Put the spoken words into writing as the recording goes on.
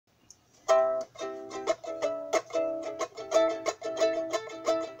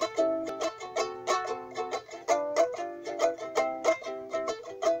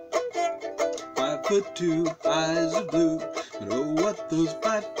5'2", eyes are blue. But oh, what those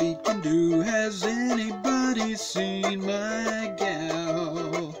 5 feet can do. Has anybody seen my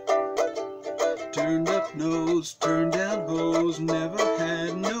gal? Turned up nose, turned down hose, never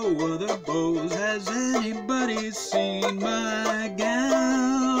had no other beaux. Has anybody seen my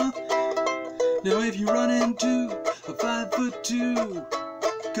gal? Now if you run into a 5'2",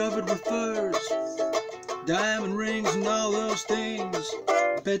 covered with furs, diamond rings and all those things,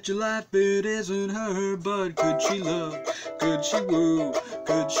 bet your life it isn't her. But could she love? Could she woo?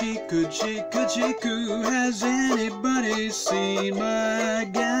 Could she coo? Has anybody seen my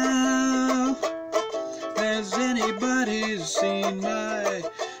gal? Has anybody seen my?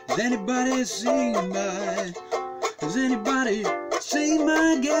 Has anybody seen my? Has anybody seen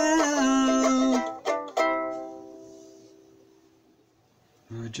my gal?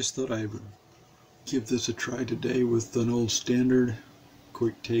 I just thought I would give this a try today with an old standard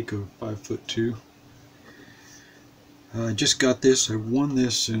quick take of 5'2". I just got this. I won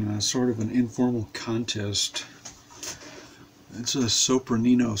this in a sort of an informal contest. It's a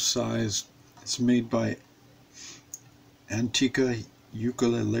sopranino size. It's made by Antica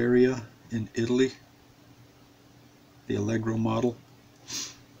Ukuleleria in Italy, the Allegro model.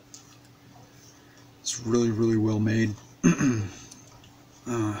 It's really well made.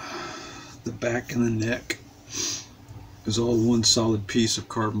 The back and the neck is all one solid piece of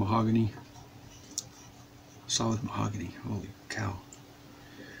carved mahogany. Solid mahogany, holy cow.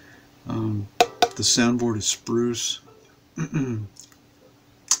 The soundboard is spruce. I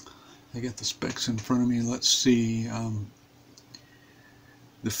got the specs in front of me. Let's see.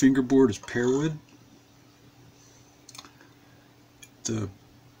 The fingerboard is pearwood. The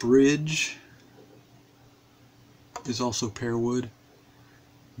bridge is also pearwood.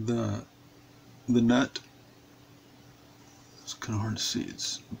 The nut, it's kind of hard to see,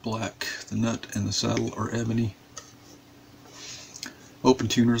 it's black. The nut and the saddle are ebony. Open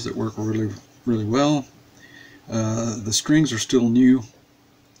tuners that work really well. The strings are still new.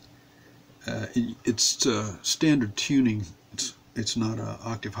 It's standard tuning. It's not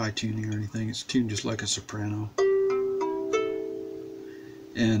octave high tuning or anything. It's tuned just like a soprano.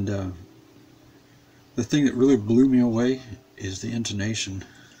 And the thing that really blew me away is the intonation.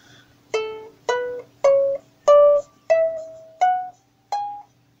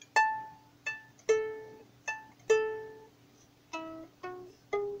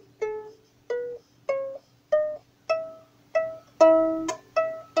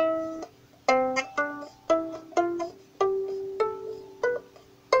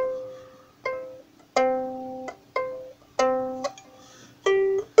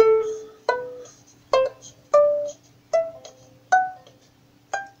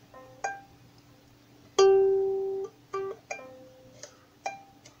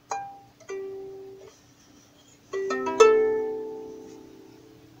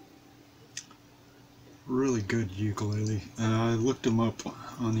 Really good ukulele. I looked them up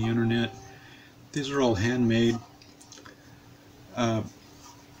on the internet. These are all handmade. The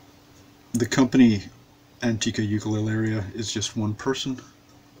company Antica Ukuleleria is just one person.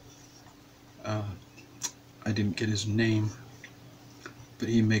 I didn't get his name, but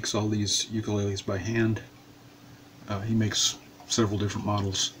he makes all these ukuleles by hand. He makes several different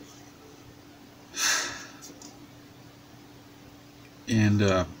models.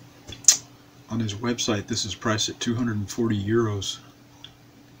 And on his website, this is priced at 240 euros,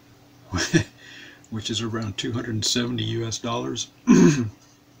 which is around 270 US dollars.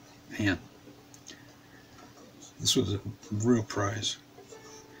 Man, this was a real prize.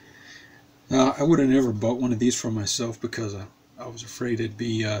 I would have never bought one of these for myself because I was afraid it'd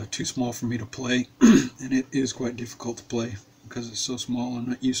be too small for me to play, and it is quite difficult to play because it's so small. I'm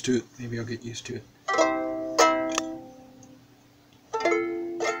not used to it. Maybe I'll get used to it.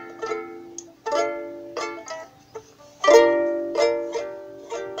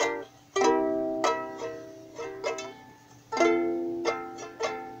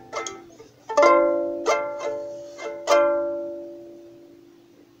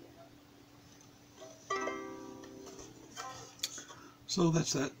 So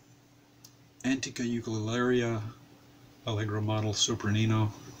that's that Antica Ukuleleria Allegro model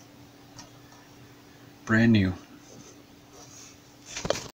Sopranino, brand new.